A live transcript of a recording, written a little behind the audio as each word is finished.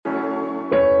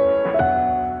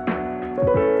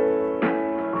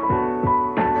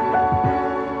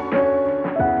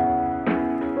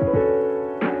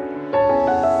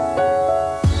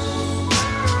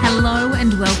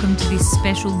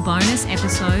special bonus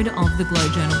episode of the Glow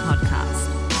Journal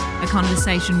podcast, a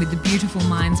conversation with the beautiful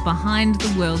minds behind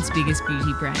the world's biggest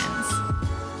beauty brands.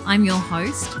 I'm your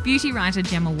host, beauty writer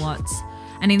Gemma Watts,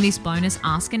 and in this bonus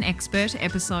Ask an Expert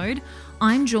episode,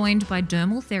 I'm joined by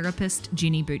dermal therapist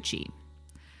Ginny Bucci.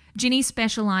 Ginny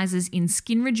specialises in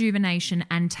skin rejuvenation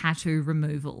and tattoo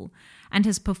removal and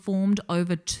has performed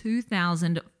over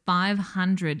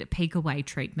 2,500 peak away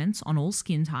treatments on all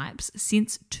skin types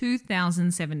since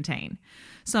 2017.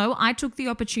 So I took the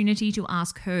opportunity to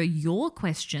ask her your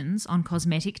questions on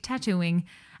cosmetic tattooing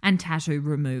and tattoo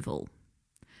removal.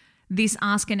 This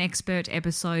Ask an Expert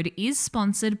episode is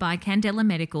sponsored by Candela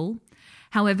Medical.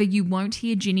 However, you won't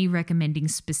hear Ginny recommending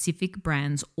specific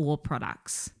brands or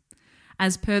products.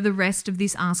 As per the rest of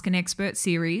this Ask an Expert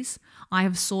series, I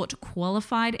have sought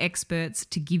qualified experts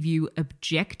to give you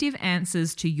objective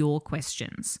answers to your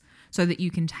questions so that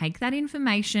you can take that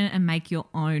information and make your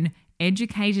own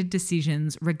educated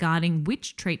decisions regarding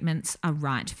which treatments are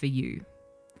right for you.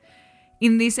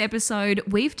 In this episode,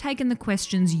 we've taken the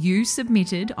questions you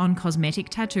submitted on cosmetic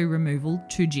tattoo removal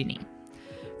to Ginny.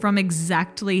 From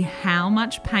exactly how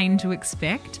much pain to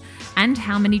expect and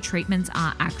how many treatments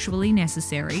are actually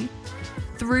necessary,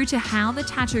 through to how the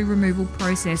tattoo removal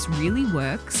process really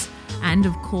works, and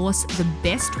of course, the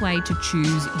best way to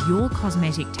choose your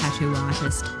cosmetic tattoo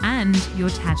artist and your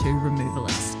tattoo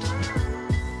removalist.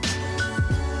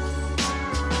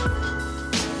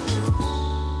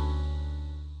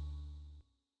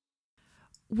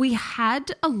 We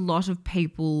had a lot of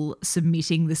people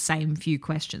submitting the same few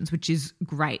questions, which is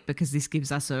great because this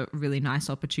gives us a really nice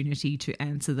opportunity to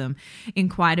answer them in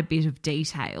quite a bit of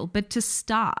detail. But to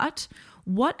start,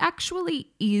 what actually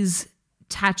is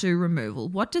tattoo removal?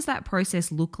 What does that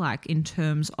process look like in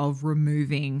terms of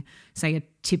removing, say, a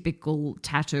typical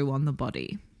tattoo on the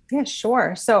body? Yeah,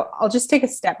 sure. So I'll just take a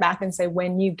step back and say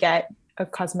when you get a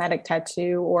cosmetic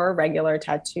tattoo or a regular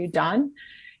tattoo done,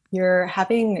 you're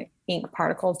having ink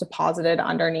particles deposited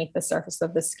underneath the surface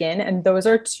of the skin. And those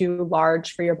are too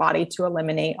large for your body to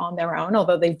eliminate on their own,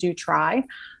 although they do try.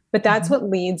 But that's what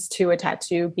leads to a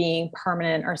tattoo being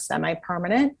permanent or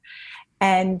semi-permanent.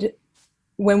 And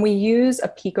when we use a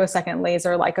picosecond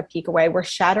laser like a peak away, we're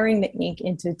shattering the ink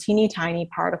into teeny tiny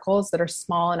particles that are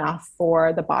small enough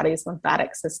for the body's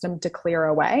lymphatic system to clear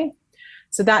away.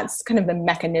 So that's kind of the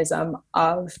mechanism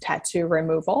of tattoo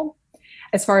removal.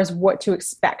 As far as what to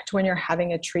expect when you're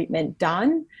having a treatment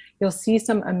done, you'll see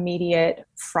some immediate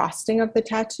frosting of the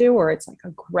tattoo, or it's like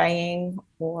a graying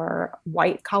or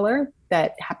white color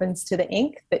that happens to the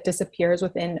ink that disappears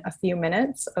within a few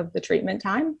minutes of the treatment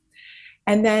time.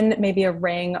 And then maybe a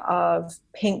ring of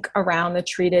pink around the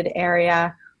treated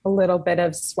area, a little bit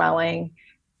of swelling,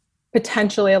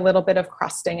 potentially a little bit of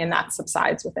crusting, and that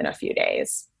subsides within a few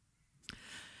days.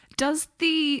 Does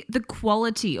the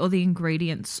quality or the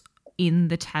ingredients in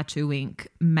the tattoo ink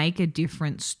make a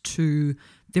difference to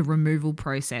the removal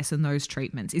process and those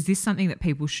treatments? Is this something that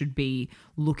people should be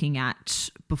looking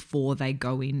at before they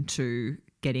go into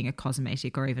getting a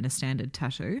cosmetic or even a standard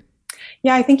tattoo?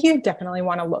 Yeah, I think you definitely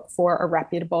want to look for a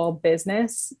reputable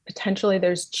business. Potentially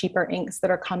there's cheaper inks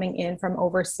that are coming in from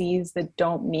overseas that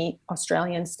don't meet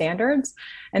Australian standards,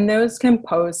 and those can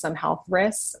pose some health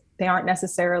risks. They aren't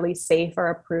necessarily safe or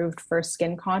approved for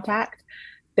skin contact.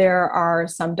 There are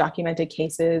some documented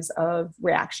cases of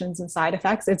reactions and side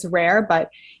effects. It's rare, but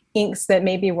inks that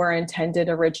maybe were intended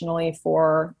originally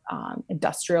for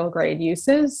industrial grade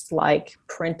uses like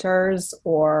printers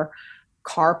or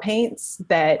car paints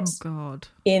that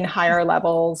in higher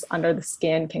levels under the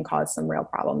skin can cause some real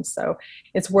problems. So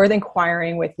it's worth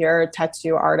inquiring with your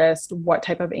tattoo artist what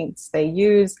type of inks they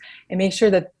use and make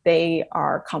sure that they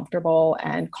are comfortable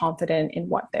and confident in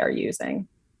what they're using.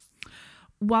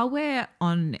 While we're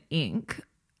on ink,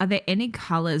 are there any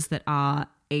colours that are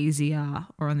easier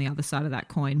or, on the other side of that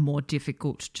coin, more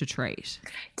difficult to treat?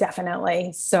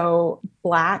 Definitely. So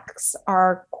blacks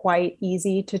are quite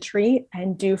easy to treat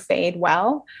and do fade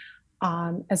well,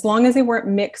 as long as they weren't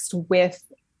mixed with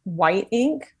white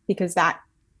ink, because that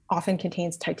often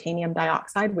contains titanium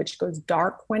dioxide, which goes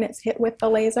dark when it's hit with the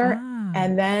laser.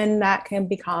 And then that can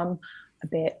become a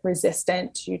bit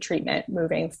resistant to treatment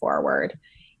moving forward.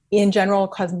 In general,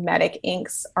 cosmetic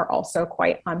inks are also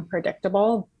quite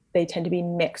unpredictable. They tend to be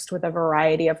mixed with a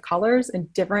variety of colors,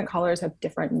 and different colors have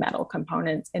different metal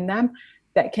components in them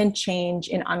that can change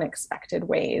in unexpected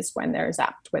ways when they're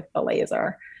zapped with the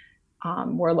laser.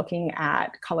 We're looking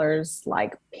at colors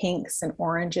like pinks and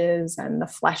oranges and the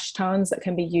flesh tones that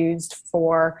can be used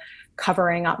for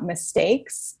covering up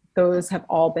mistakes. Those have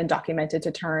all been documented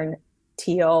to turn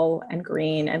teal and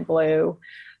green and blue,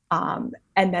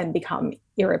 and then become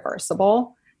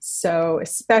irreversible. So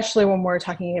especially when we're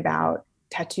talking about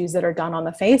tattoos that are done on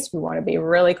the face, we want to be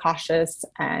really cautious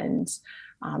and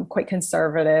quite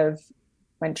conservative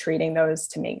when treating those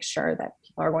to make sure that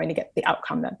people are going to get the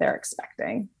outcome that they're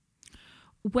expecting.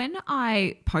 When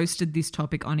I posted this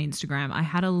topic on Instagram, I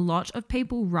had a lot of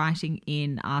people writing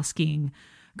in asking,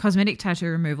 cosmetic tattoo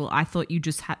removal, I thought you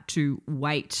just had to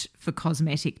wait for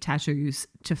cosmetic tattoos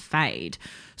to fade.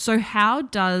 So how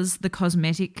does the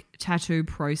cosmetic tattoo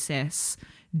process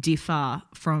differ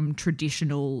from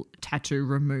traditional tattoo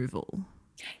removal?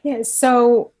 Yeah,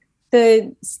 so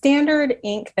the standard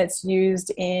ink that's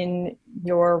used in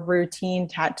your routine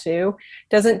tattoo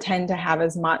doesn't tend to have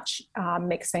as much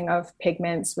mixing of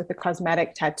pigments. With the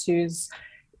cosmetic tattoos,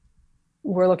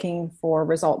 we're looking for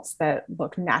results that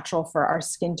look natural for our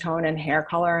skin tone and hair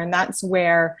color. And that's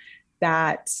where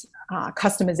that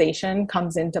customization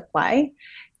comes into play,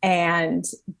 and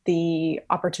the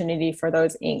opportunity for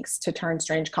those inks to turn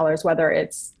strange colors, whether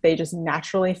it's they just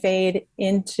naturally fade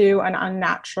into an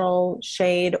unnatural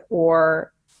shade,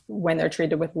 or when they're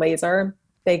treated with laser,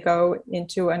 they go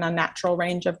into an unnatural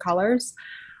range of colors.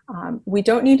 We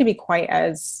don't need to be quite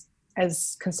as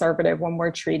conservative when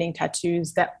we're treating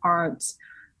tattoos that aren't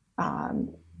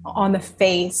on the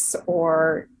face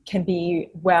or can be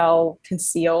well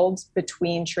concealed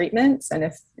between treatments. And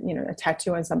if a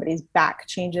tattoo on somebody's back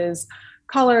changes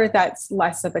color, that's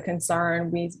less of a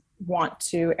concern. We want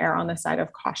to err on the side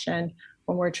of caution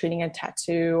when we're treating a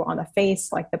tattoo on the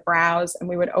face, like the brows. And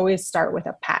we would always start with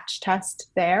a patch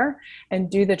test there and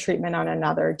do the treatment on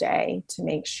another day to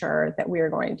make sure that we are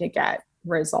going to get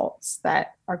results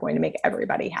that are going to make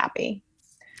everybody happy.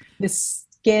 The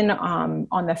skin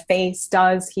on the face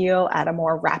does heal at a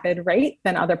more rapid rate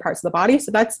than other parts of the body. So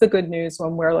that's the good news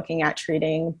when we're looking at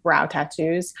treating brow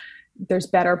tattoos. There's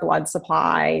better blood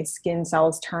supply, skin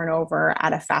cells turn over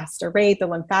at a faster rate. The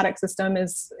lymphatic system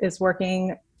is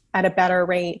working at a better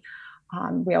rate.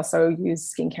 We also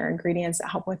use skincare ingredients that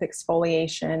help with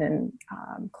exfoliation,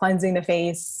 and cleansing the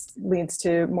face leads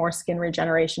to more skin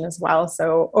regeneration as well.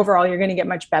 So overall, you're going to get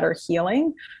much better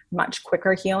healing, much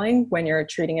quicker healing when you're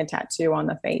treating a tattoo on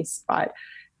the face. But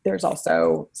there's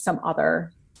also some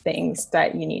other things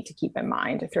that you need to keep in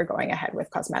mind if you're going ahead with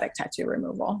cosmetic tattoo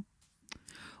removal.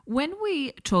 When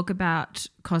we talk about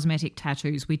cosmetic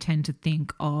tattoos, we tend to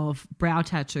think of brow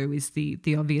tattoo is the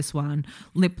obvious one,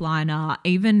 lip liner,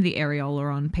 even the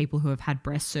areola on people who have had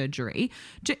breast surgery.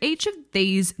 Do each of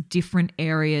these different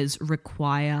areas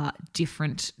require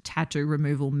different tattoo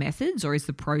removal methods, or is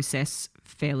the process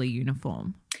fairly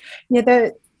uniform? Yeah,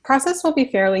 the process will be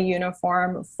fairly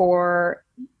uniform for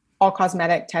all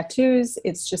cosmetic tattoos.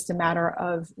 It's just a matter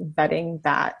of vetting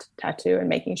that tattoo and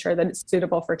making sure that it's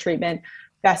suitable for treatment.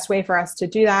 Best way for us to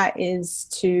do that is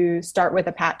to start with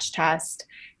a patch test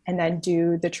and then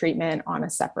do the treatment on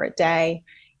a separate day.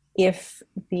 If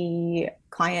the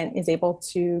client is able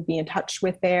to be in touch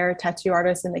with their tattoo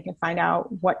artist and they can find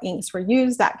out what inks were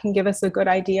used, that can give us a good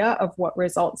idea of what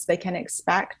results they can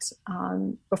expect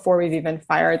before we've even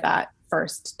fired that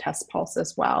first test pulse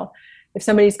as well. If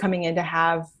somebody's coming in to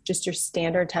have just your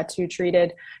standard tattoo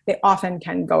treated, they often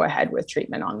can go ahead with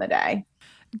treatment on the day.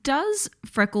 Does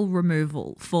freckle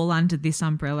removal fall under this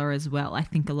umbrella as well? I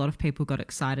think a lot of people got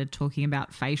excited talking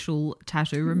about facial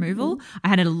tattoo removal. I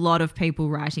had a lot of people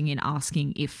writing in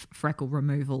asking if freckle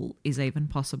removal is even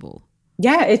possible.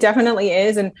 Yeah, it definitely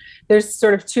is. And there's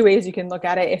sort of two ways you can look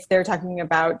at it. If they're talking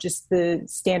about just the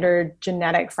standard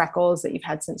genetic freckles that you've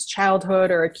had since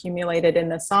childhood or accumulated in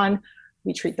the sun,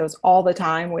 we treat those all the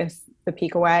time with the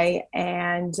Peak Away.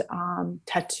 And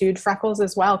tattooed freckles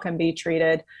as well can be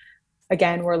treated.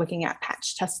 Again, we're looking at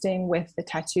patch testing with the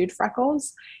tattooed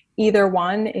freckles. Either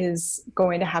one is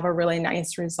going to have a really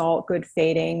nice result, good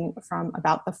fading from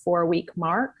about the 4-week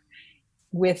mark.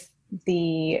 With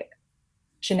the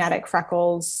genetic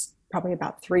freckles, probably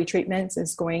about 3 treatments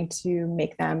is going to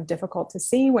make them difficult to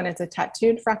see. When it's a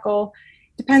tattooed freckle,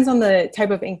 depends on the type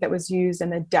of ink that was used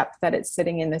and the depth that it's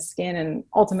sitting in the skin, and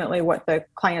ultimately what the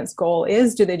client's goal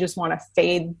is. Do they just want to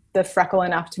fade the freckle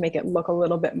enough to make it look a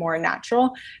little bit more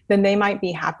natural? Then they might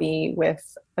be happy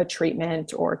with a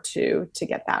treatment or two to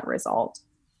get that result.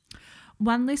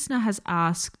 One listener has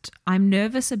asked, I'm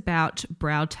nervous about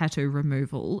brow tattoo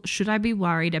removal. Should I be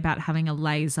worried about having a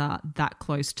laser that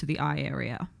close to the eye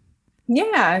area?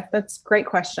 Yeah, that's a great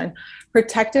question.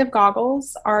 Protective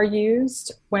goggles are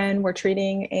used when we're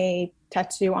treating a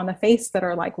tattoo on the face that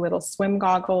are like little swim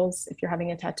goggles. If you're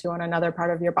having a tattoo on another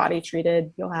part of your body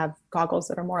treated, you'll have goggles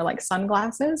that are more like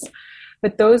sunglasses.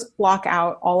 But those block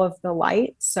out all of the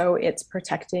light, so it's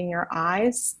protecting your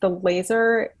eyes. The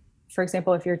laser for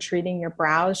example, if you're treating your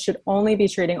brows, should only be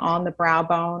treating on the brow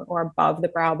bone or above the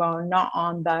brow bone, not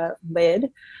on the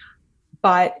lid.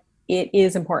 But it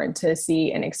is important to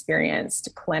see an experienced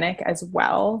clinic as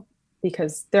well,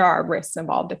 because there are risks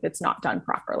involved if it's not done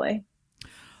properly.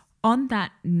 On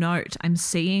that note, I'm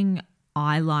seeing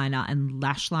eyeliner and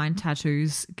lash line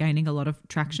tattoos gaining a lot of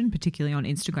traction, particularly on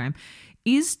Instagram.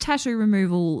 Is tattoo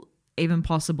removal even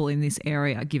possible in this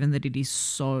area, given that it is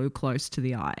so close to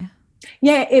the eye?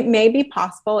 Yeah, it may be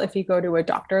possible if you go to a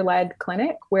doctor-led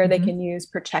clinic where they can use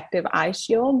protective eye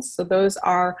shields. So those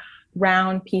are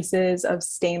round pieces of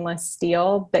stainless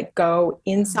steel that go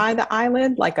inside the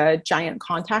eyelid like a giant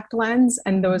contact lens,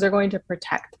 and those are going to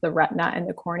protect the retina and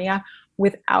the cornea.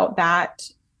 Without that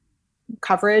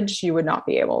coverage, you would not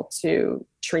be able to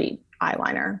treat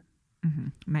eyeliner.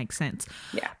 Makes sense.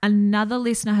 Yeah. Another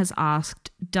listener has asked,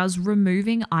 does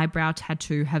removing eyebrow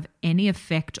tattoo have any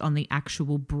effect on the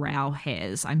actual brow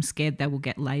hairs? I'm scared they will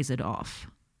get lasered off.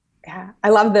 Yeah, I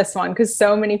love this one because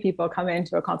so many people come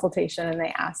into a consultation and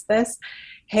they ask this.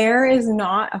 Hair is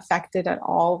not affected at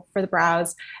all for the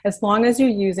brows as long as you're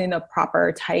using the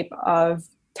proper type of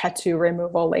tattoo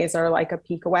removal laser, like a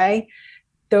peek away.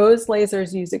 Those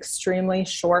lasers use extremely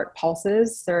short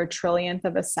pulses. They're a trillionth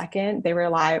of a second. They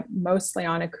rely mostly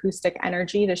on acoustic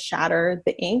energy to shatter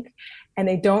the ink, and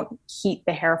they don't heat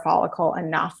the hair follicle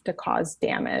enough to cause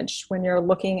damage. When you're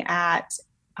looking at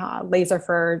laser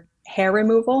for hair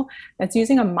removal, that's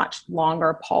using a much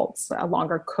longer pulse, a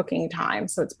longer cooking time.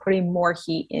 So it's putting more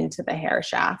heat into the hair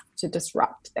shaft to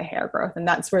disrupt the hair growth. And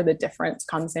that's where the difference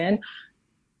comes in.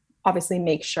 Obviously,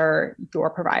 make sure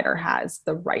your provider has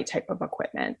the right type of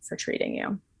equipment for treating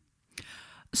you.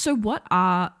 So what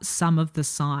are some of the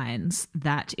signs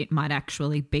that it might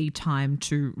actually be time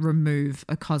to remove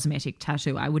a cosmetic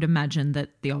tattoo? I would imagine that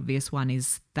the obvious one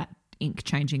is that ink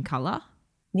changing color.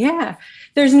 Yeah,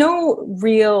 there's no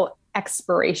real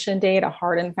expiration date, a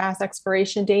hard and fast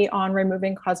expiration date on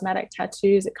removing cosmetic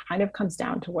tattoos. It kind of comes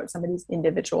down to what somebody's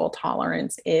individual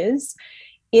tolerance is.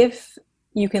 If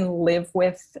you can live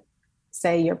with,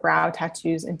 say, your brow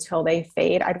tattoos until they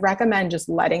fade, I'd recommend just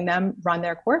letting them run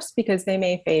their course, because they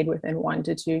may fade within 1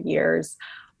 to 2 years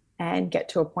and get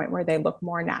to a point where they look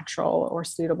more natural or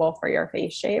suitable for your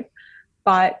face shape.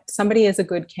 But somebody is a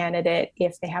good candidate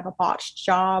if they have a botched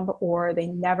job or they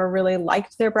never really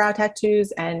liked their brow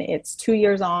tattoos and it's 2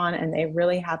 years on and they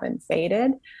really haven't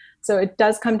faded. So it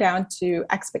does come down to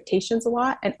expectations a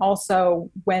lot. And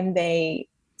also when they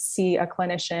see a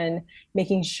clinician,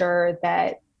 making sure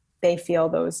that they feel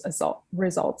those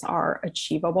results are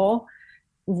achievable.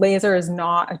 Laser is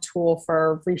not a tool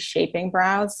for reshaping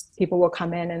brows. People will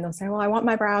come in and they'll say, well, I want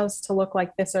my brows to look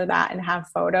like this or that, and have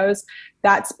photos.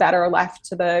 That's better left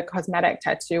to the cosmetic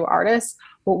tattoo artist.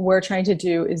 What we're trying to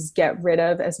do is get rid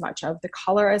of as much of the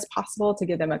color as possible to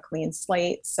give them a clean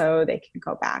slate so they can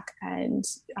go back and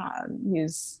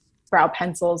use brow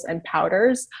pencils and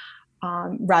powders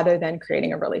rather than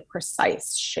creating a really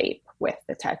precise shape with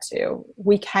the tattoo.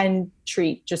 We can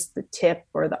treat just the tip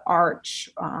or the arch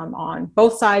on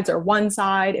both sides or one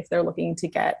side if they're looking to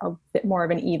get a bit more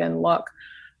of an even look,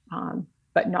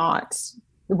 but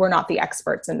we're not the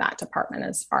experts in that department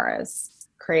as far as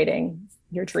creating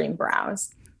your dream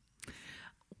brows.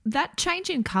 That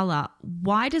change in color,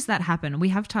 why does that happen? We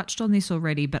have touched on this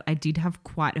already, but I did have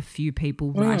quite a few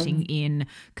people writing in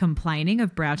complaining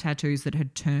of brow tattoos that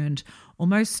had turned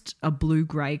almost a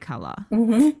blue-gray color.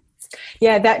 Mm-hmm.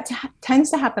 Yeah, that tends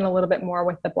to happen a little bit more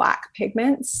with the black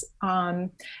pigments.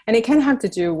 And it can have to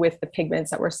do with the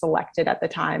pigments that were selected at the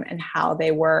time and how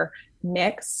they were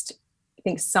mixed. I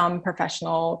think some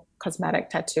professional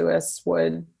cosmetic tattooists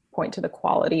would point to the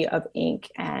quality of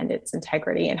ink and its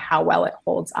integrity and how well it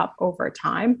holds up over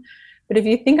time. But if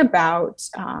you think about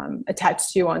a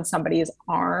tattoo on somebody's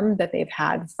arm that they've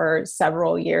had for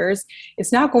several years,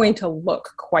 it's not going to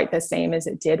look quite the same as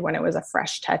it did when it was a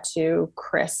fresh tattoo,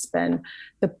 crisp, and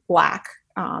the black,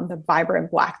 the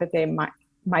vibrant black that they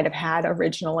might have had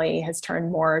originally has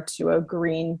turned more to a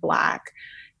green black.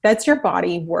 That's your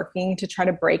body working to try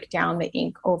to break down the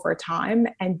ink over time,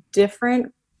 and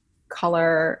different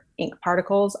color ink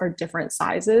particles are different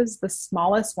sizes. The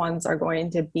smallest ones are going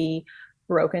to be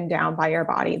broken down by your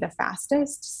body the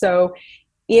fastest. So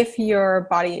if your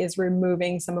body is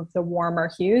removing some of the warmer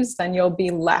hues, then you'll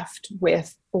be left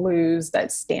with blues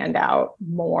that stand out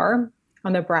more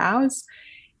on the brows.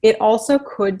 It also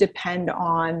could depend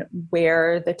on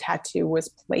where the tattoo was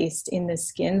placed in the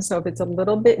skin. So if it's a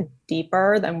little bit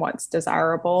deeper than what's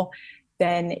desirable,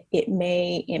 then it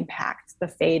may impact the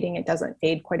fading. It doesn't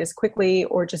fade quite as quickly,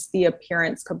 or just the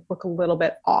appearance could look a little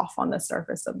bit off on the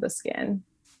surface of the skin.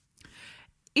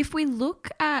 If we look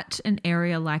at an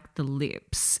area like the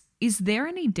lips, is there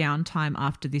any downtime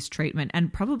after this treatment?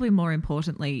 And probably more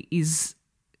importantly, is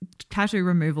tattoo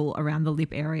removal around the lip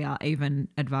area even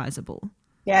advisable?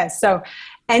 Yeah, so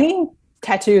any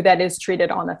tattoo that is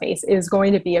treated on the face is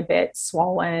going to be a bit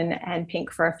swollen and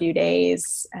pink for a few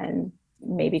days and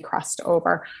maybe crust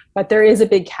over. But there is a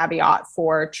big caveat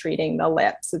for treating the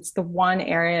lips. It's the one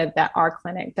area that our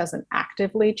clinic doesn't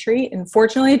actively treat. And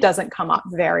fortunately, it doesn't come up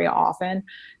very often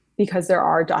because there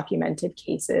are documented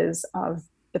cases of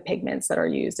the pigments that are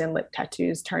used in lip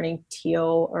tattoos turning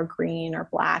teal or green or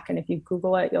black. And if you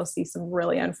Google it, you'll see some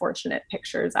really unfortunate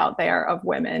pictures out there of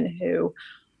women who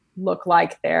look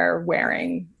like they're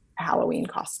wearing a Halloween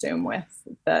costume with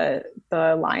the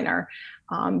liner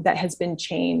that has been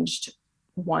changed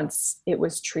once it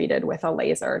was treated with a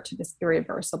laser to this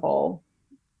irreversible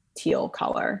teal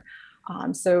color.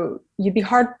 So you'd be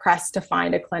hard pressed to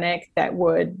find a clinic that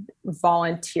would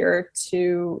volunteer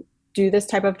to do this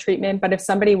type of treatment. But if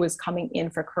somebody was coming in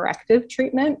for corrective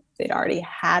treatment, they'd already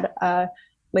had a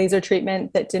laser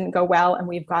treatment that didn't go well, and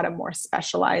we've got a more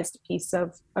specialized piece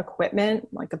of equipment,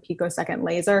 like a picosecond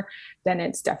laser, then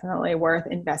it's definitely worth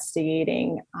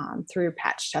investigating through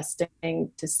patch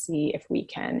testing to see if we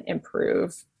can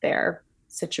improve their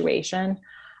situation.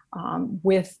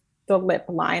 With the lip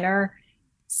liner,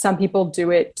 some people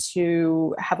do it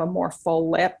to have a more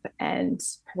full lip, and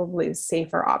probably the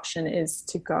safer option is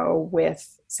to go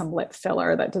with some lip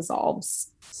filler that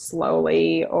dissolves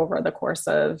slowly over the course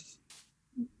of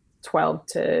 12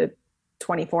 to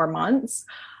 24 months.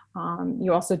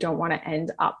 You also don't want to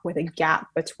end up with a gap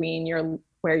between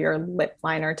where your lip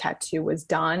liner tattoo was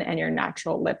done and your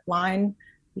natural lip line,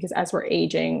 because as we're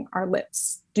aging, our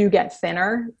lips do get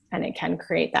thinner and it can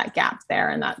create that gap there.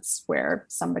 And that's where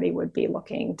somebody would be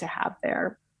looking to have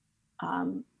their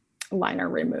liner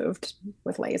removed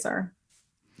with laser.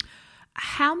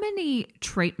 How many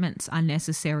treatments are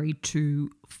necessary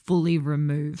to fully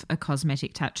remove a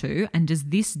cosmetic tattoo? And does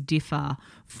this differ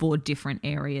for different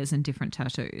areas and different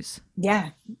tattoos?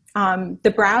 Yeah.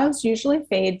 The brows usually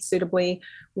fade suitably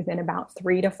within about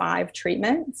 3 to 5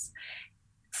 treatments.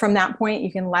 From that point,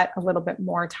 you can let a little bit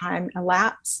more time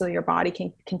elapse so your body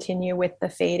can continue with the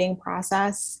fading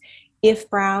process. If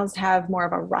brows have more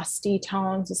of a rusty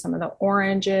tone, so some of the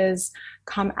oranges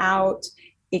come out,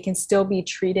 it can still be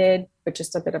treated, but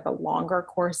just a bit of a longer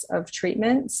course of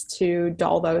treatments to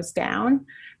dull those down.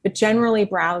 But generally,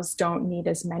 brows don't need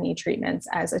as many treatments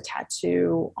as a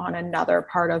tattoo on another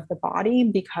part of the body,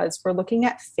 because we're looking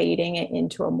at fading it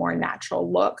into a more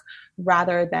natural look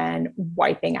rather than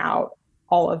wiping out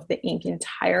all of the ink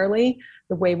entirely,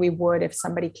 the way we would if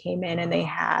somebody came in and they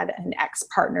had an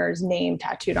ex-partner's name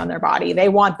tattooed on their body. They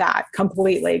want that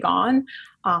completely gone,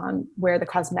 where the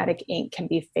cosmetic ink can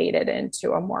be faded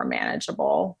into a more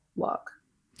manageable look.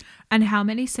 And how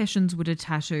many sessions would a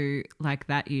tattoo like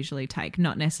that usually take?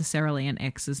 Not necessarily an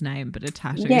ex's name, but a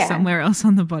tattoo somewhere else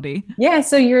on the body. Yeah,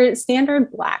 so your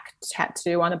standard black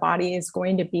tattoo on the body is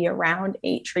going to be around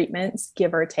 8 treatments,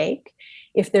 give or take.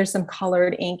 If there's some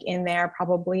colored ink in there,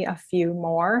 probably a few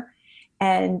more.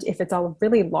 And if it's a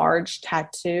really large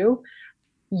tattoo,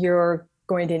 you're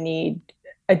going to need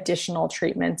additional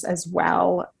treatments as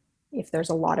well if there's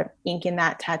a lot of ink in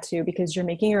that tattoo, because you're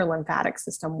making your lymphatic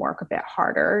system work a bit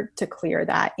harder to clear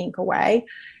that ink away.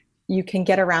 You can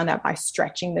get around that by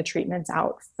stretching the treatments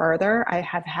out further. I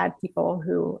have had people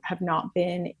who have not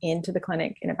been into the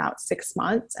clinic in about 6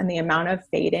 months, and the amount of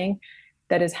fading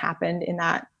that has happened in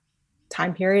that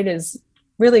time period is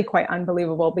really quite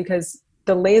unbelievable, because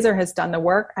the laser has done the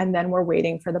work and then we're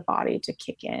waiting for the body to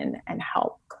kick in and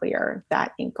help clear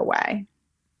that ink away.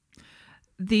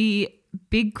 The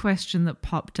big question that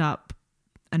popped up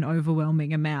an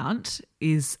overwhelming amount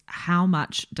is, how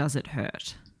much does it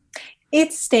hurt?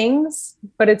 It stings,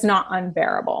 but it's not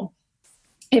unbearable.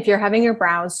 If you're having your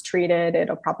brows treated,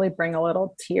 it'll probably bring a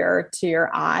little tear to your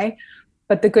eye.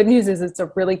 But the good news is it's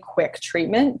a really quick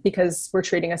treatment, because we're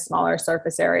treating a smaller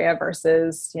surface area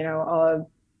versus, a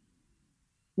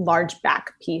large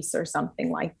back piece or something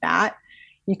like that.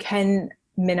 You can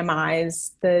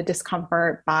minimize the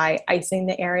discomfort by icing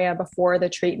the area before the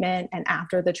treatment and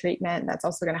after the treatment. That's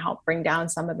also going to help bring down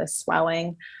some of the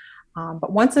swelling.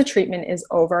 But once the treatment is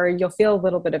over, you'll feel a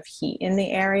little bit of heat in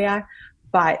the area,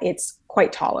 but it's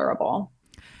quite tolerable.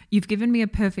 You've given me a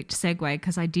perfect segue,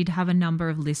 because I did have a number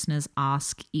of listeners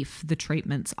ask if the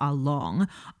treatments are long.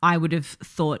 I would have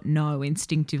thought no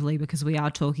instinctively, because we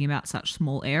are talking about such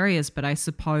small areas, but I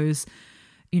suppose,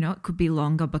 it could be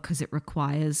longer because it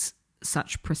requires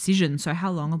such precision. So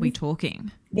how long are we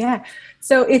talking? Yeah.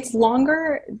 So it's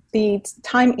longer. The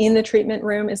time in the treatment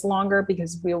room is longer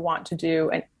because we'll want to do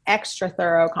an extra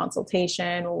thorough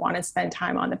consultation. We'll want to spend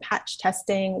time on the patch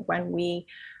testing. When we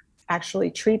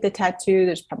actually treat the tattoo,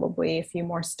 there's probably a few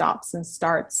more stops and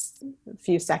starts, a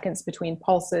few seconds between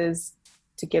pulses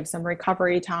to give some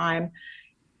recovery time,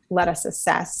 let us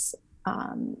assess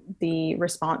the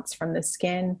response from the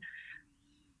skin,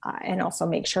 and also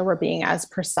make sure we're being as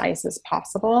precise as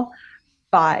possible.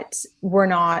 But we're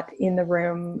not in the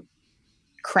room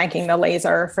cranking the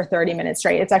laser for 30 minutes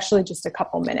straight. It's actually just a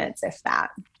couple minutes, if that.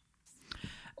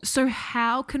 So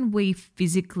how can we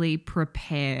physically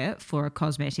prepare for a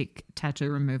cosmetic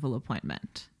tattoo removal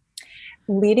appointment?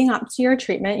 Leading up to your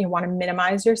treatment, you want to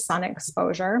minimize your sun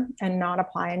exposure and not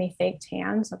apply any fake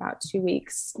tans about 2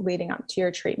 weeks leading up to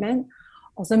your treatment.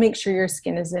 Also, make sure your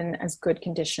skin is in as good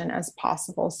condition as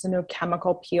possible. So no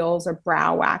chemical peels or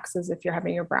brow waxes if you're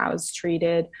having your brows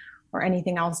treated, or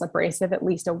anything else abrasive at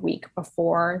least a week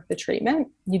before the treatment.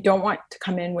 You don't want to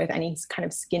come in with any kind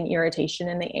of skin irritation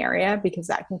in the area because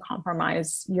that can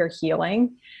compromise your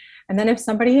healing. And then if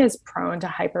somebody is prone to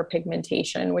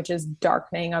hyperpigmentation, which is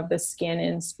darkening of the skin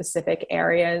in specific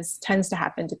areas, tends to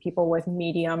happen to people with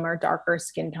medium or darker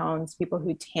skin tones, people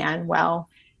who tan well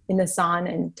in the sun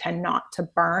and tend not to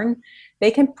burn, they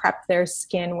can prep their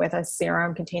skin with a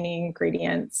serum containing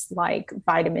ingredients like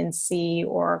vitamin C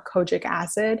or kojic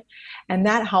acid, and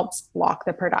that helps block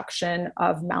the production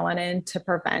of melanin to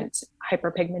prevent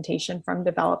hyperpigmentation from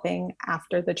developing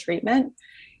after the treatment.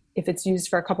 If it's used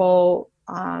for a couple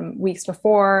weeks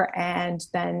before and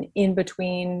then in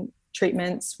between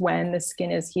treatments when the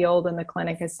skin is healed and the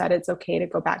clinic has said it's okay to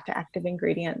go back to active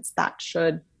ingredients, that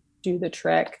should do the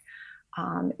trick.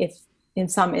 If in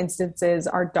some instances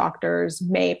our doctors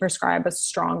may prescribe a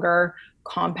stronger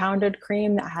compounded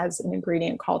cream that has an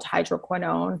ingredient called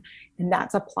hydroquinone, and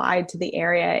that's applied to the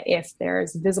area if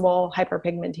there's visible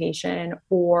hyperpigmentation,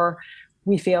 or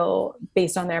we feel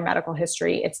based on their medical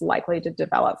history it's likely to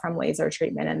develop from laser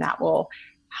treatment, and that will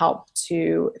help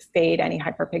to fade any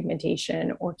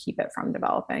hyperpigmentation or keep it from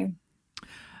developing.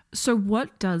 So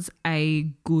what does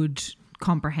a good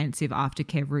comprehensive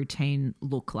aftercare routine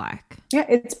look like? Yeah,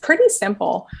 it's pretty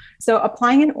simple. So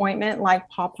applying an ointment like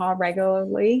Pawpaw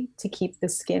regularly to keep the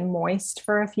skin moist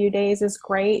for a few days is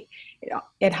great.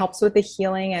 It helps with the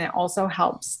healing, and it also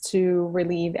helps to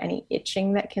relieve any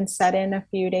itching that can set in a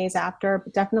few days after,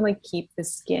 but definitely keep the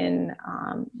skin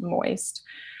moist.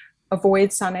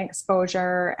 Avoid sun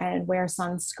exposure and wear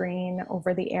sunscreen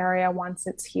over the area once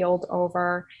it's healed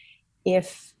over.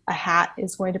 If a hat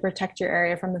is going to protect your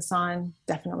area from the sun,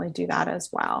 definitely do that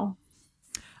as well.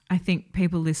 I think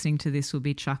people listening to this will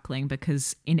be chuckling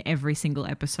because in every single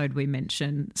episode we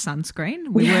mention sunscreen.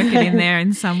 We work it in there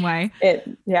in some way.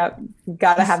 You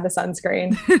got to have the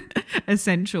sunscreen.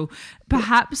 Essential.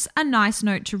 Perhaps a nice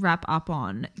note to wrap up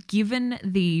on, given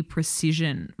the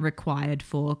precision required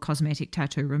for cosmetic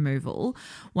tattoo removal,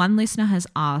 one listener has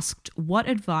asked, what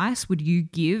advice would you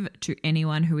give to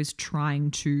anyone who is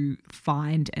trying to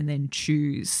find and then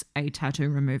choose a tattoo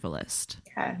removalist?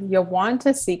 Yeah, you'll want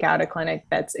to seek out a clinic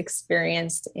that's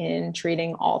experienced in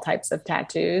treating all types of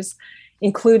tattoos,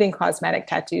 including cosmetic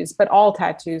tattoos, but all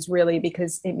tattoos really,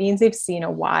 because it means they've seen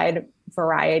a wide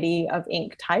variety of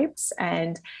ink types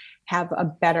and have a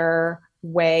better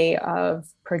way of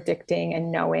predicting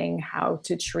and knowing how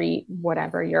to treat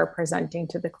whatever you're presenting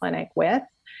to the clinic with.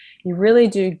 You really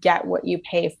do get what you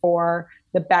pay for.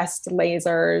 The best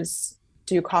lasers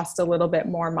do cost a little bit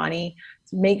more money.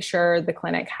 Make sure the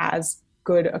clinic has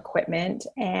good equipment,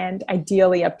 and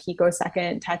ideally a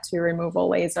picosecond tattoo removal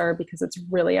laser because it's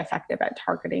really effective at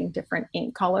targeting different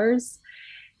ink colors.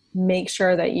 Make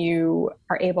sure that you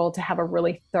are able to have a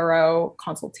really thorough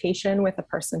consultation with the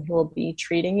person who will be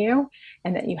treating you,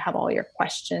 and that you have all your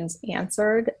questions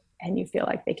answered and you feel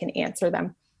like they can answer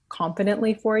them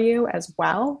confidently for you as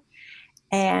well.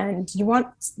 And you want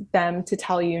them to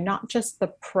tell you not just the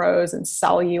pros and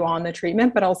sell you on the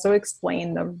treatment, but also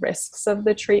explain the risks of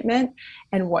the treatment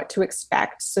and what to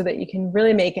expect so that you can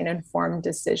really make an informed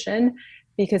decision,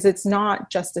 because it's not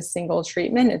just a single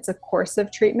treatment, it's a course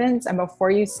of treatments. And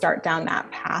before you start down that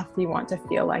path, you want to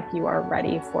feel like you are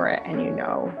ready for it and you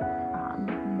know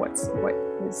what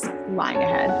is lying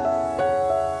ahead.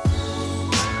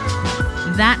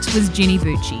 That was Ginny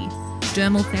Bucci,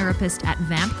 dermal therapist at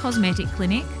Vamp Cosmetic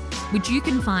Clinic, which you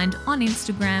can find on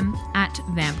Instagram at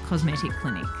Vamp Cosmetic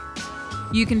Clinic.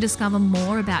 You can discover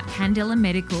more about Candela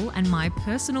Medical and my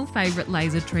personal favourite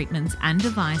laser treatments and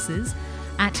devices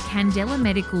at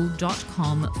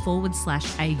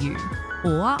candelamedical.com/au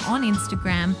or on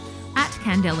Instagram at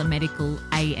Candela Medical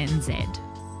ANZ.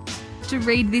 To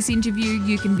read this interview,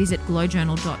 you can visit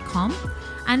glowjournal.com.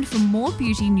 And for more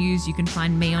beauty news, you can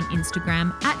find me on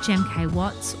Instagram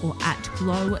 @GemKWatts or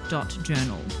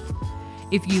 @glow.journal.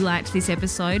 If you liked this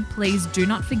episode, please do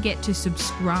not forget to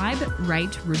subscribe,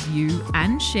 rate, review,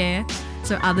 and share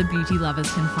so other beauty lovers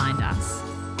can find us.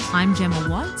 I'm Gemma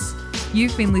Watts.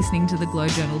 You've been listening to the Glow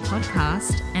Journal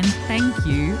podcast, and thank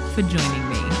you for joining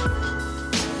me.